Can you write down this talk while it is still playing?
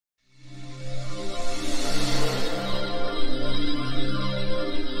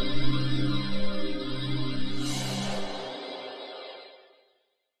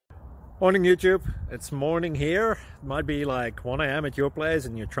Morning YouTube, it's morning here. It might be like 1 a.m. at your place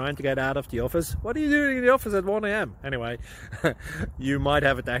and you're trying to get out of the office. What are you doing in the office at 1 a.m? Anyway, you might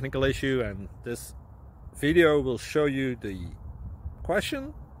have a technical issue and this video will show you the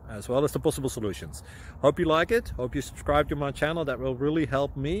question as well as the possible solutions. Hope you like it, hope you subscribe to my channel. That will really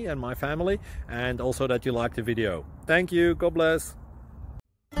help me and my family, and also that you like the video. Thank you, God bless.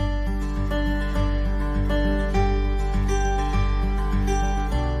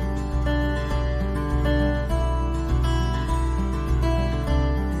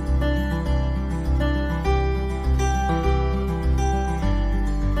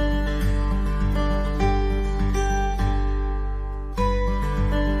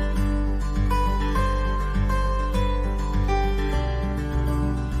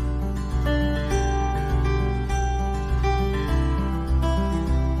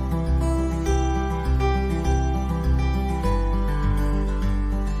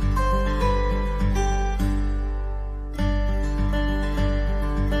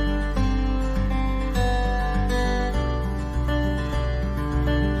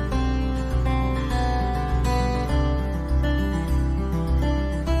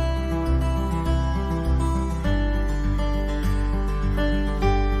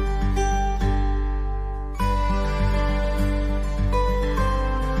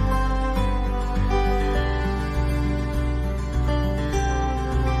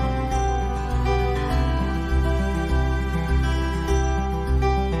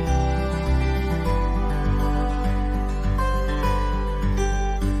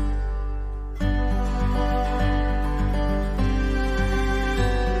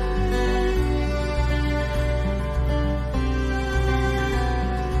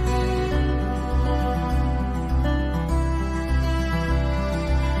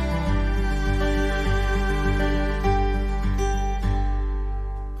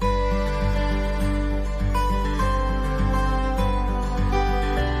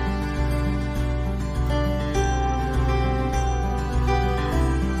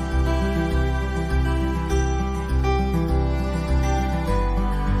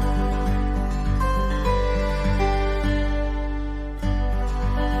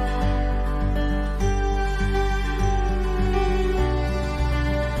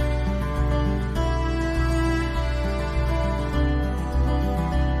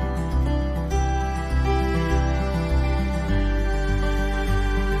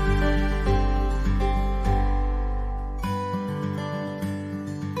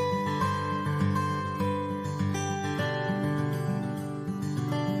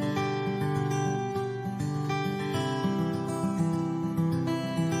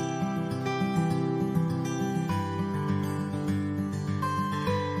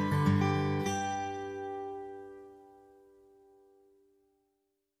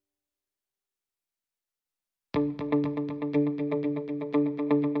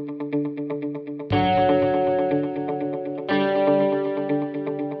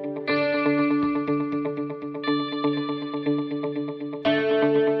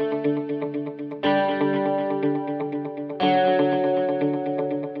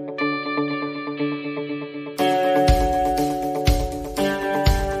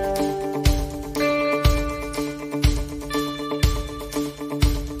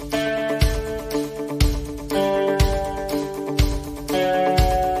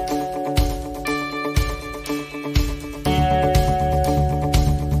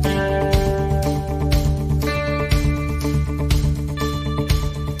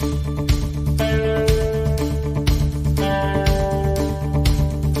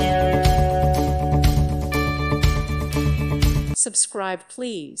 Subscribe,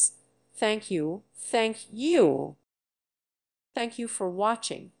 please. Thank you. Thank you. Thank you for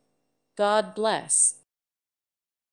watching. God bless.